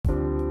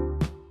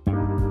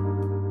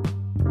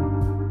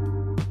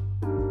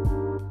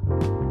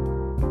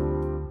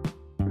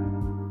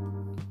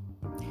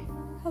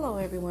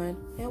everyone,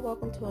 and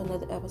welcome to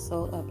another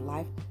episode of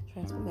Life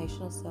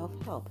Transformational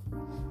Self-Help.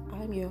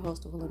 I'm your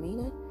host,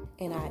 Wilhelmina,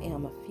 and I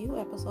am a few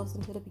episodes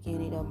into the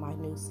beginning of my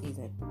new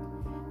season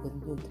with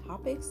new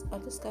topics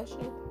of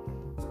discussion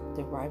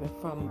deriving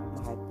from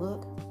my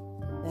book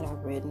that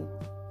I've written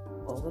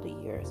over the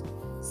years,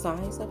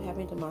 Signs of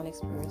Having Demonic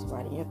Spirits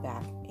Riding Your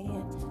Back,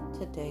 and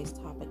today's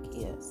topic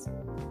is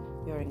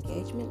Your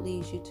Engagement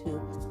Leads You to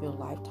Your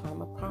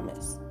Lifetime of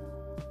Promise.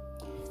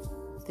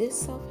 This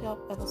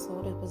self-help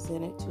episode is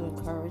presented to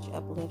encourage,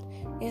 uplift,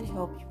 and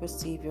help you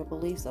perceive your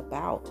beliefs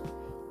about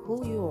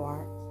who you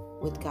are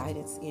with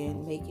guidance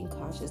in making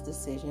conscious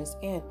decisions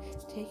and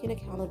taking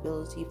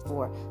accountability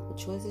for the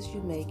choices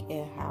you make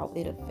and how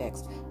it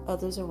affects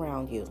others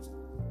around you.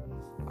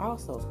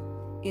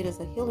 Also, it is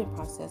a healing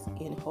process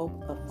in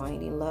hope of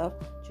finding love,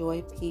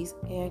 joy, peace,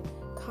 and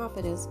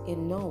confidence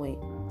in knowing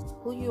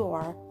who you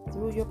are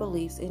through your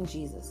beliefs in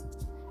Jesus.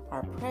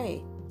 I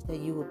pray that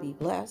you will be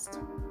blessed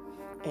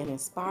and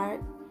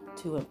inspired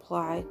to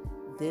apply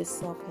this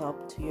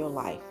self-help to your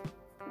life.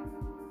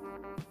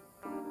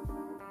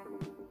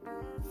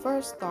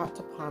 First thought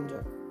to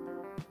ponder.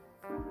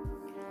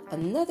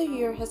 Another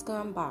year has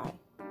gone by.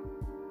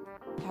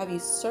 Have you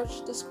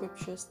searched the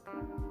scriptures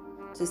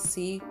to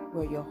see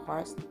where your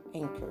heart's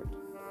anchored?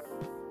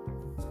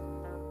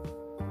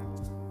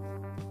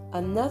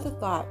 Another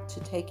thought to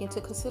take into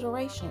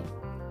consideration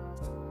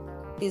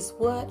is,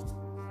 what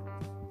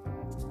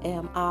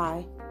am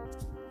I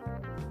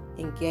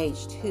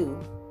engaged to,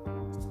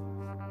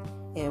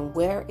 and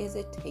where is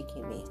it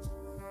taking me?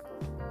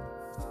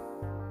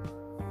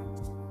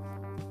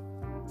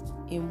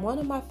 In one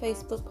of my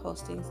Facebook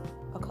postings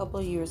a couple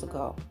of years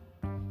ago,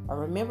 I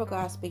remember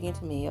God speaking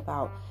to me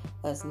about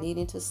us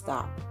needing to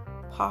stop,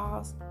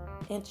 pause,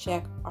 and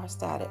check our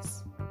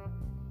status.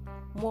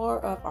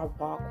 More of our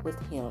walk with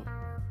Him.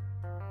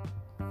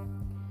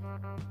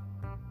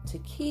 To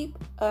keep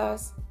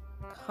us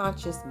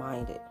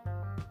conscious-minded.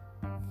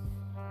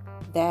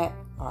 That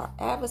our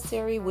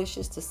adversary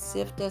wishes to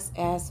sift us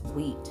as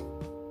wheat.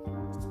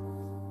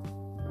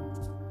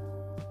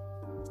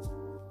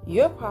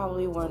 You're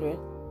probably wondering,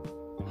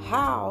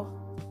 how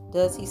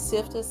does he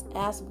sift us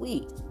as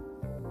wheat?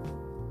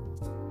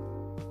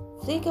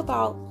 Think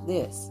about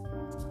this.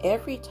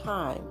 Every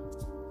time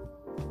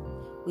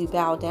we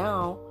bow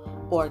down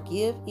or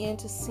give in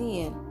to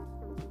sin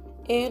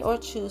and or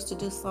choose to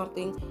do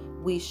something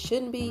we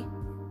shouldn't be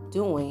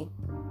doing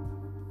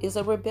is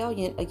a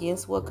rebellion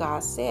against what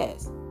God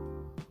says.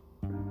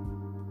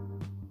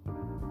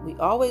 We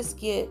always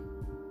get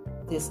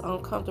this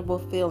uncomfortable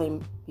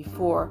feeling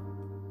before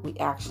we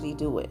actually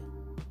do it.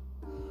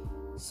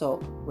 So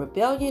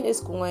rebellion is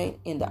going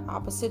in the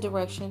opposite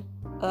direction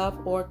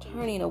of or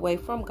turning away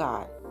from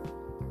God.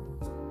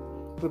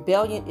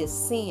 Rebellion is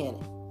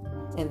sin,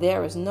 and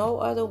there is no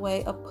other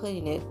way of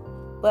putting it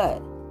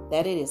but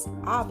that it is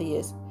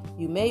obvious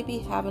you may be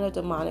having a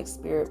demonic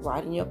spirit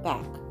riding your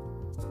back.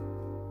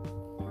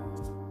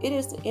 It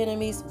is the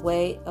enemy's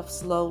way of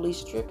slowly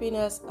stripping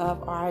us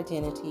of our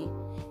identity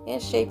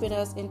and shaping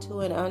us into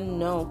an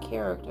unknown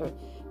character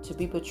to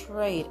be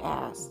portrayed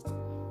as.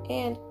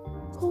 And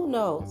who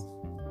knows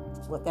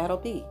what that'll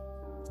be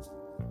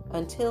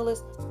until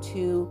it's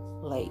too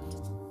late.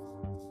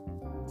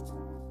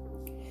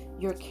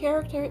 Your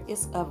character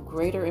is of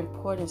greater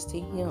importance to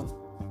Him,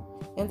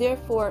 and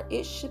therefore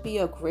it should be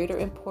of greater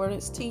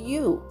importance to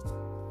you.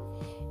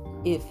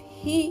 If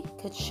He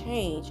could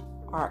change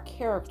our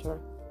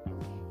character,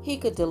 He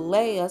could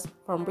delay us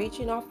from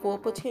reaching our full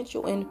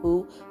potential in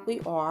who we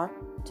are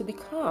to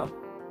become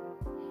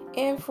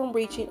and from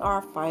reaching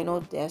our final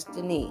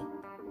destiny.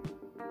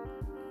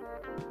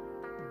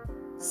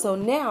 So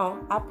now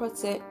I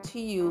present to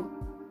you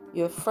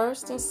your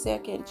first and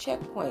second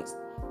checkpoints,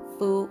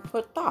 food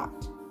for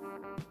thought.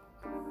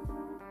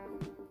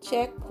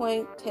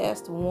 Checkpoint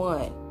test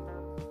 1.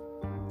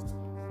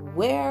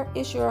 Where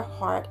is your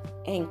heart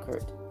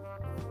anchored?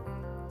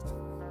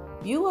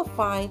 You will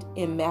find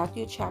in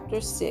Matthew chapter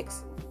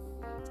 6,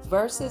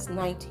 verses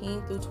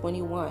 19 through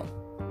 21.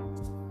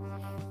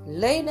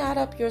 Lay not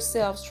up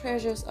yourselves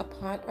treasures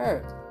upon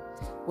earth,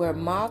 where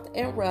moth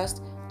and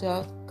rust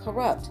doth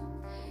corrupt,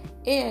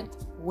 and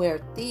where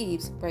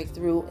thieves break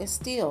through and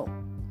steal.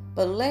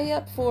 But lay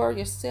up for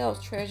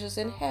yourselves treasures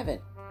in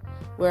heaven,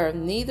 where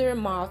neither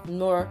moth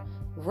nor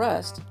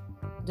rust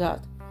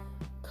doth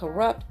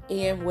corrupt,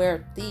 and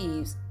where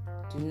thieves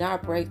do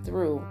not break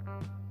through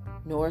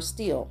nor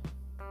steal.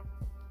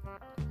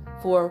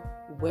 For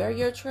where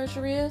your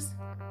treasure is,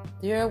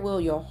 there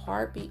will your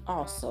heart be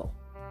also.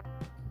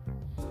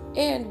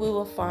 And we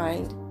will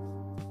find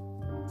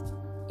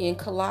in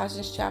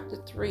Colossians chapter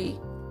 3,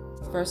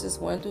 verses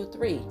 1 through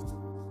 3.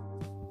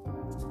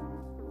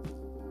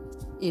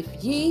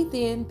 If ye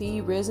then be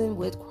risen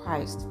with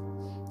Christ,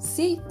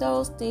 seek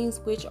those things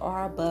which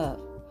are above,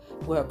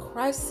 where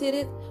Christ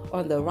sitteth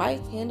on the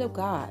right hand of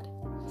God.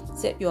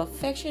 Set your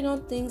affection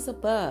on things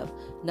above,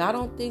 not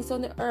on things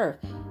on the earth.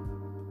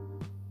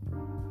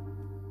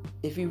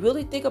 If you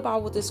really think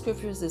about what the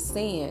scriptures is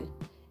saying,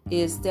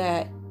 is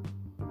that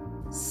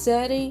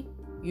setting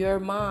your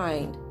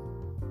mind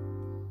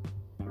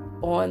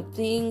on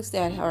things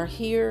that are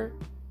here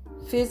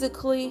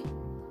physically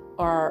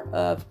are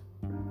of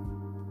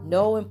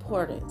no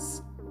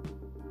importance.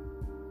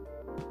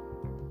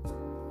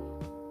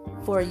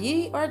 For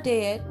ye are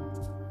dead,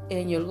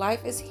 and your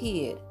life is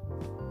hid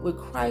with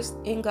Christ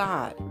in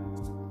God.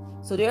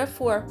 So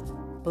therefore,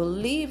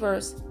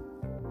 believers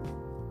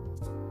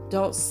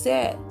don't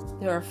set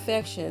their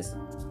affections,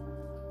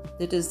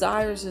 the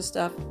desires and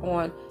stuff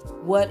on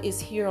what is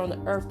here on the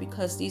earth,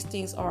 because these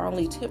things are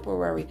only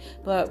temporary.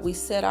 But we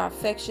set our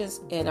affections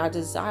and our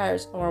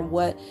desires on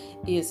what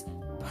is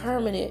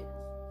permanent,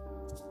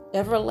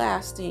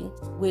 everlasting,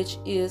 which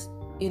is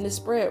in the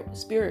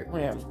spirit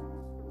realm.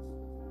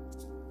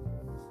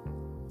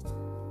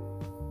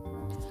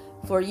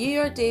 For ye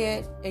are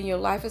dead, and your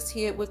life is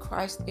hid with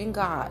Christ in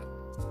God.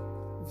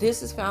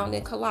 This is found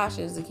in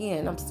Colossians.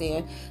 Again, I'm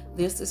saying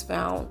this is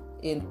found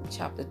in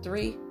chapter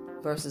 3,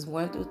 verses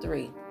 1 through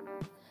 3.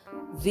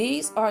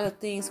 These are the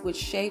things which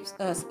shapes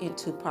us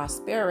into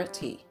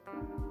prosperity.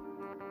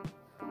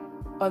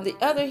 On the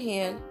other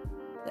hand,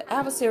 the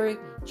adversary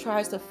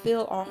tries to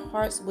fill our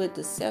hearts with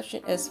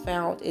deception, as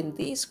found in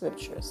these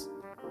scriptures.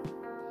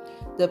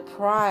 The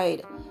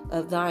pride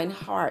of thine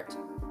heart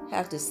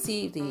hath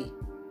deceived thee,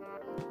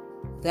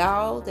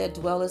 thou that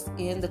dwellest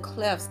in the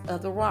clefts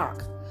of the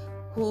rock,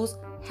 whose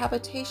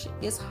habitation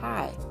is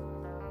high,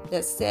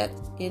 that saith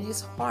in his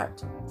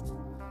heart,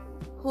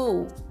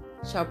 who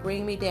shall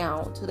bring me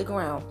down to the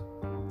ground?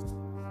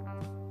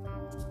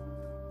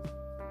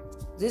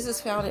 This is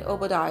found in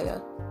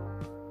Obadiah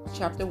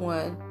chapter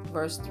 1,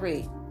 verse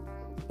 3.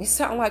 It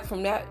sounds like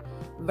from that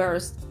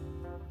verse,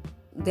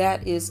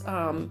 that is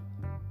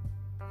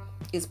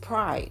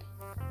pride,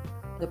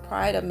 the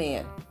pride of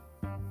man.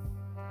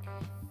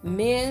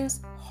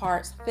 Men's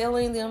hearts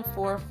failing them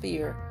for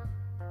fear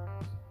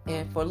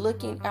and for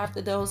looking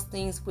after those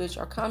things which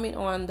are coming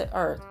on the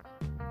earth.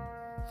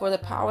 For the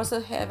powers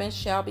of heaven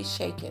shall be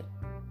shaken.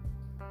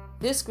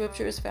 This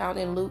scripture is found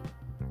in Luke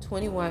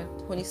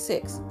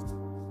 21:26.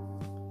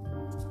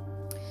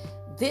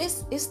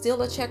 This is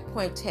still a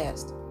checkpoint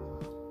test.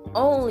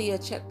 Only a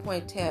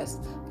checkpoint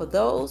test for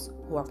those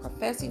who are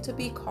professing to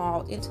be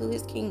called into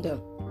his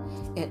kingdom,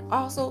 and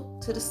also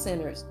to the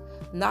sinners,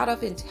 not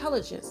of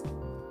intelligence,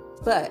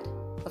 but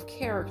of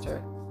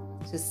character,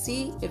 to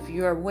see if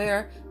you're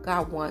where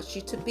God wants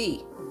you to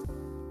be.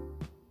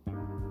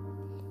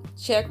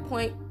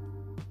 Checkpoint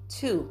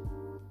 2.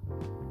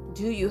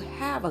 Do you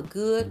have a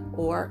good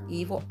or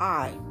evil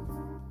eye?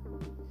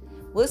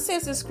 Well, it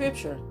says in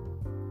scripture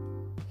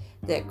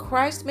that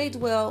Christ may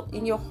dwell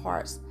in your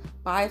hearts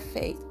by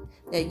faith,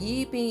 that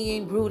ye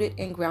being rooted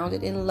and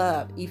grounded in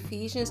love.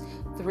 Ephesians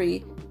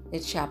 3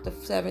 in chapter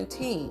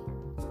 17.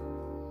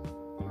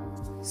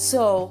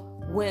 So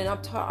when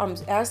I'm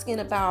asking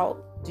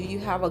about, do you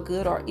have a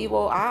good or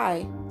evil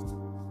eye,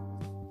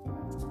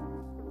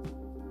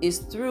 is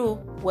through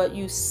what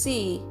you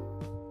see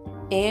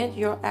and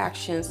your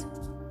actions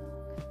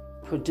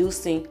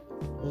producing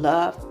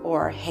love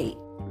or hate.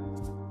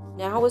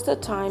 Now is the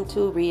time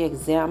to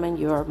re-examine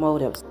your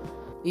motives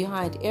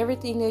behind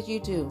everything that you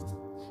do,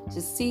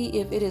 to see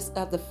if it is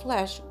of the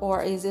flesh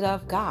or is it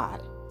of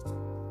God.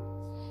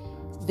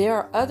 There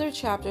are other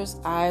chapters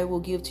I will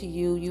give to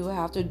you. You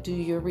have to do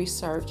your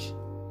research,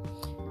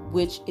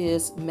 which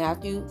is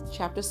Matthew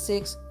chapter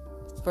 6,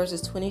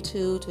 verses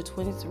 22 to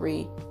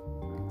 23,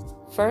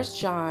 1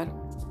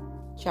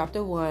 John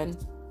chapter 1,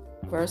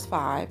 verse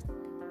 5,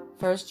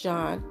 1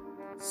 John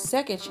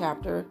 2nd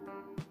chapter,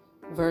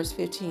 verse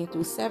 15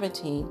 through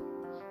 17,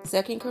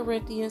 2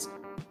 Corinthians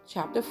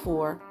chapter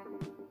 4,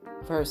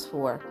 verse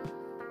 4,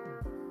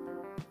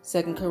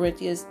 2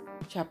 Corinthians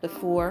chapter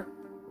 4,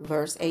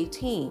 verse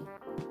 18,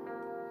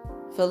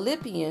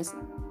 Philippians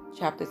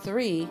chapter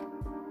 3,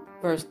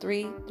 verse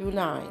 3 through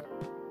 9,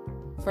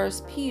 1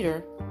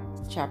 Peter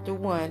chapter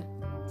 1,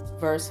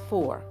 verse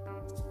 4.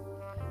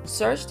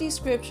 Search these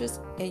scriptures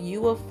and you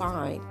will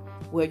find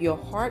where your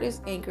heart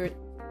is anchored.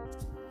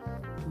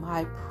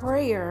 My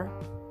prayer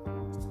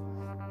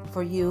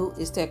for you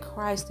is that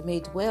Christ may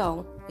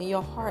dwell in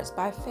your hearts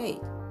by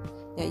faith,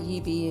 that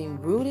ye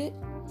being rooted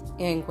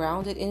and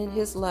grounded in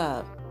his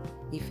love.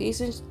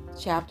 Ephesians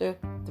chapter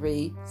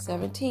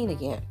 3:17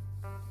 again.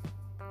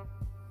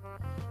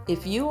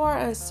 If you are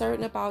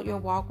uncertain about your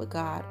walk with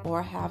God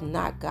or have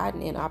not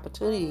gotten an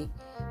opportunity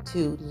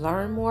to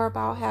learn more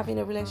about having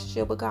a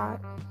relationship with God,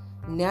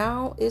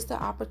 now is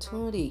the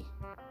opportunity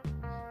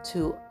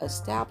to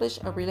establish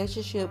a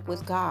relationship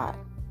with God.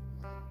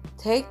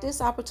 Take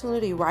this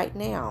opportunity right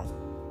now.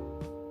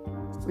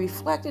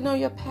 Reflecting on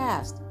your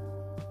past.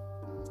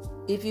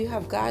 If you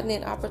have gotten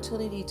an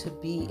opportunity to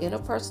be in a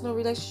personal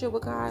relationship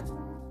with God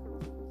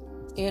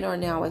and are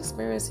now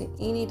experiencing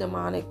any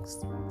demonic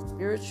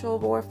spiritual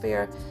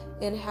warfare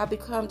and have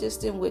become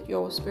distant with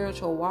your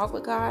spiritual walk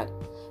with God,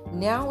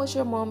 now is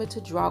your moment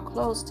to draw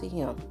close to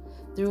him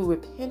through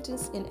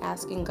repentance and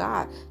asking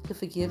God to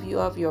forgive you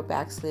of your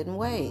backslidden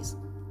ways.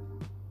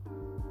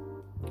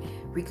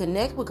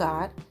 Reconnect with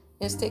God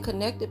and stay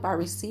connected by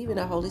receiving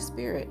the Holy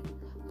Spirit,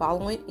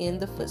 following in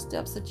the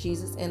footsteps of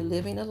Jesus and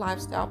living a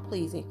lifestyle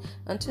pleasing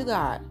unto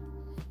God.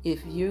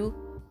 If you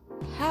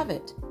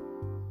haven't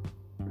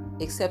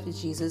accepted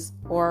Jesus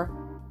or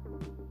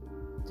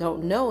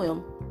don't know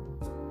him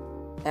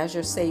as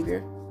your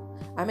Savior,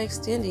 I'm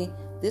extending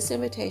this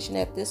invitation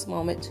at this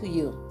moment to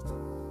you.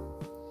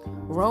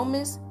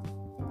 Romans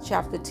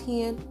chapter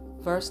 10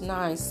 verse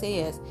 9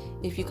 says,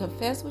 if you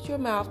confess with your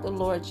mouth the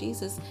Lord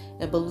Jesus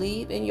and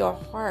believe in your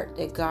heart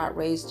that God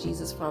raised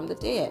Jesus from the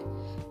dead,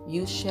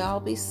 you shall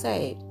be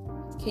saved.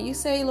 Can you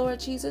say, Lord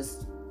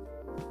Jesus?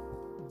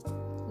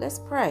 Let's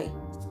pray.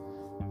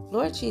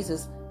 Lord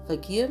Jesus,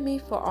 forgive me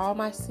for all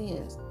my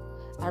sins.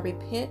 I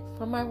repent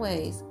from my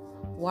ways.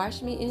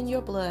 Wash me in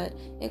your blood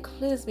and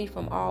cleanse me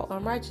from all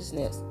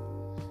unrighteousness.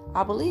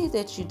 I believe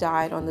that you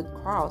died on the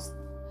cross,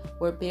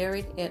 were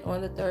buried, and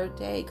on the third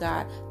day,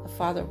 God the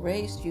Father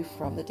raised you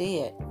from the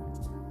dead.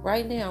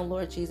 Right now,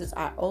 Lord Jesus,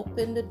 I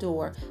open the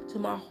door to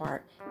my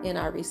heart and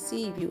I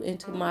receive you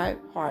into my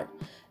heart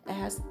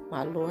as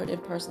my Lord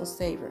and personal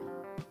Savior.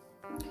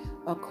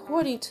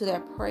 According to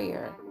that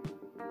prayer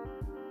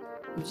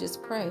you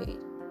just prayed,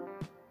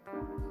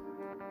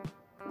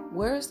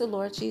 where is the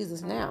Lord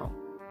Jesus now?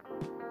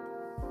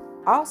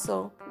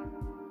 Also,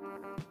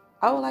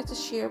 I would like to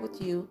share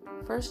with you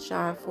 1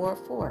 John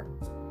 4:4.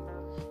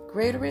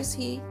 Greater is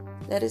he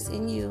that is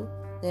in you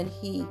than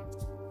he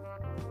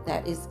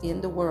that is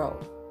in the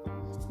world.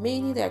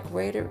 Meaning that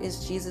greater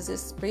is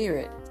Jesus'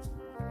 Spirit,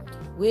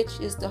 which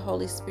is the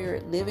Holy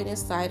Spirit living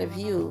inside of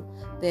you,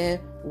 than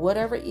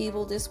whatever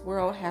evil this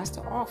world has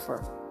to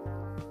offer.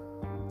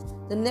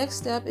 The next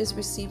step is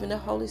receiving the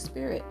Holy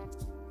Spirit.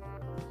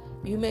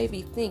 You may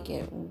be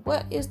thinking,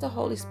 what is the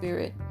Holy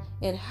Spirit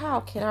and how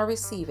can I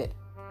receive it?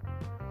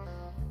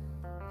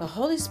 The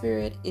Holy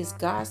Spirit is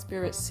God's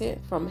Spirit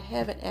sent from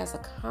heaven as a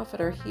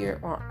comforter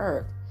here on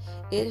earth.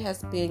 It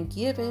has been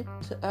given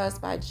to us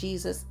by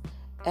Jesus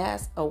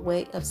as a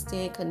way of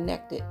staying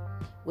connected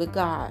with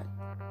God,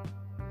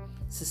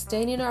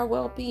 sustaining our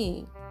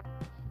well-being,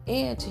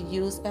 and to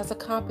use as a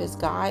compass,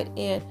 guide,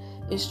 and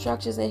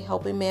instructions in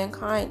helping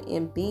mankind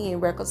in being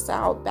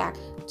reconciled back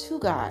to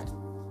God.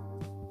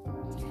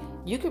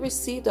 You can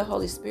receive the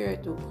Holy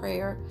Spirit through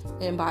prayer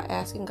and by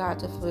asking God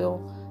to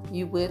fill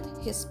you with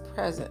His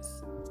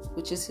presence,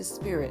 which is His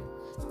Spirit.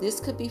 This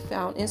could be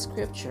found in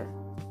Scripture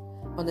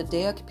on the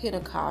day of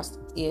Pentecost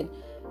in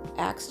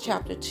Acts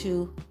chapter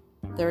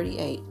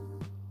 2:38.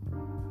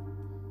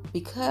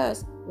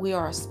 Because we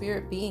are a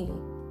spirit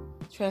being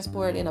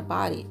transported in a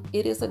body,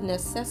 it is a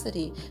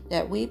necessity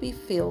that we be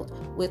filled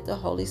with the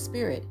Holy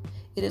Spirit.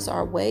 It is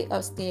our way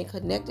of staying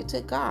connected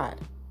to God.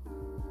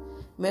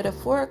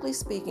 Metaphorically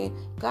speaking,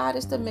 God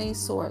is the main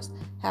source.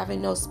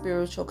 Having no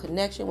spiritual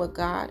connection with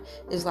God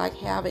is like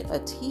having a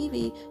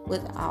TV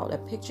without a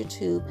picture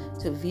tube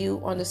to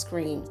view on the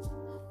screen,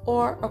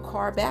 or a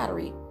car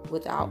battery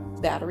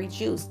without battery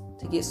juice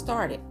to get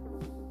started.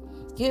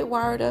 Get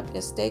wired up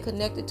and stay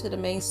connected to the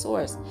main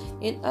source.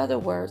 In other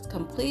words,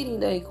 completing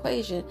the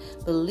equation,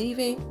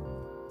 believing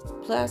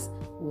plus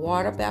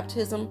water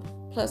baptism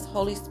plus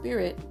Holy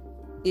Spirit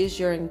is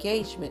your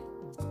engagement,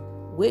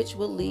 which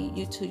will lead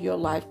you to your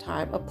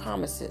lifetime of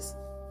promises.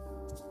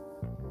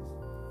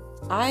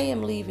 I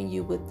am leaving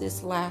you with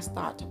this last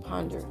thought to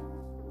ponder.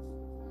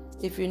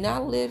 If you're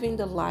not living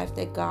the life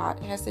that God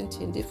has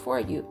intended for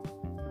you,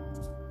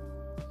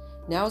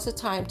 now is the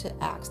time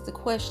to ask the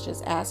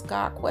questions. Ask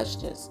God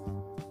questions.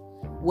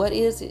 What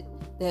is it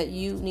that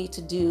you need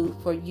to do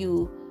for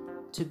you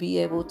to be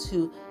able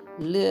to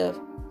live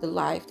the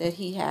life that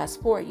He has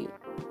for you?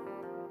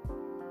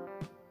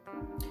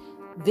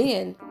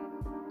 Then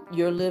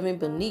you're living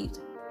beneath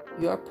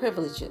your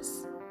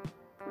privileges.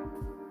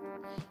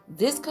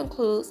 This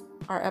concludes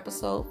our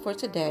episode for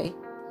today.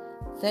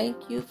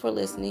 Thank you for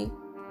listening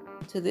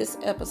to this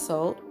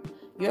episode.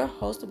 Your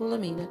host,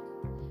 Wilhelmina.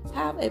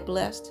 Have a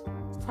blessed,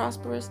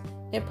 prosperous,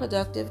 and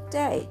productive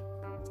day.